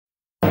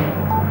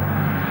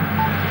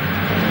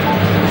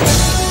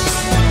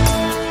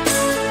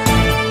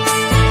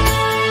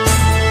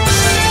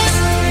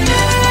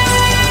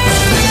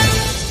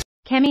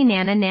Kemi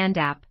Nanna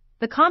Nandap,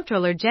 the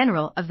Comptroller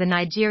General of the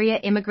Nigeria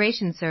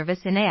Immigration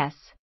Service (NIS),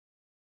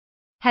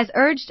 has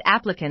urged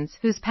applicants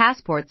whose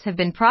passports have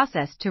been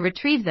processed to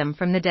retrieve them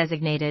from the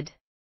designated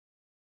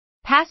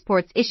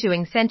passports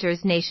issuing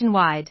centers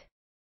nationwide.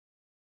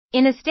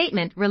 In a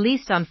statement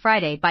released on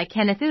Friday by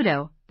Kenneth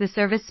Udo, the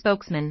Service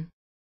Spokesman,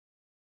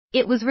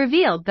 it was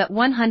revealed that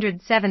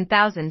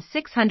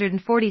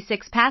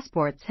 107,646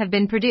 passports have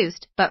been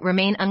produced but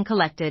remain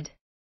uncollected.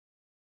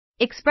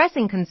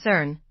 Expressing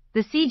concern,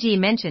 the CG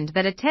mentioned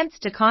that attempts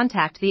to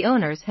contact the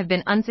owners have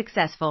been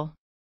unsuccessful.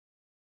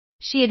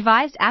 She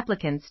advised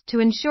applicants to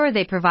ensure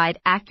they provide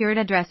accurate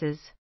addresses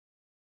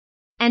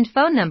and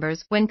phone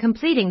numbers when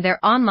completing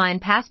their online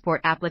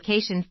passport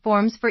application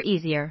forms for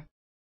easier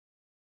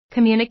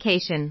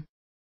communication.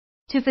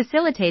 To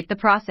facilitate the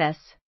process,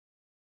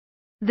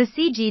 the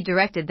CG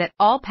directed that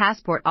all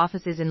passport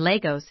offices in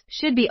Lagos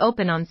should be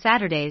open on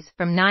Saturdays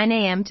from 9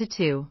 a.m. to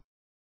 2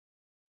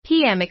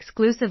 p.m.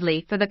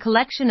 exclusively for the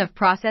collection of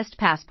processed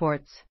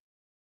passports.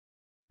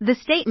 The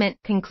statement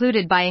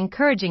concluded by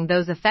encouraging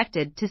those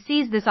affected to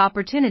seize this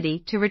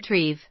opportunity to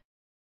retrieve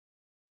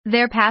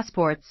their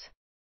passports.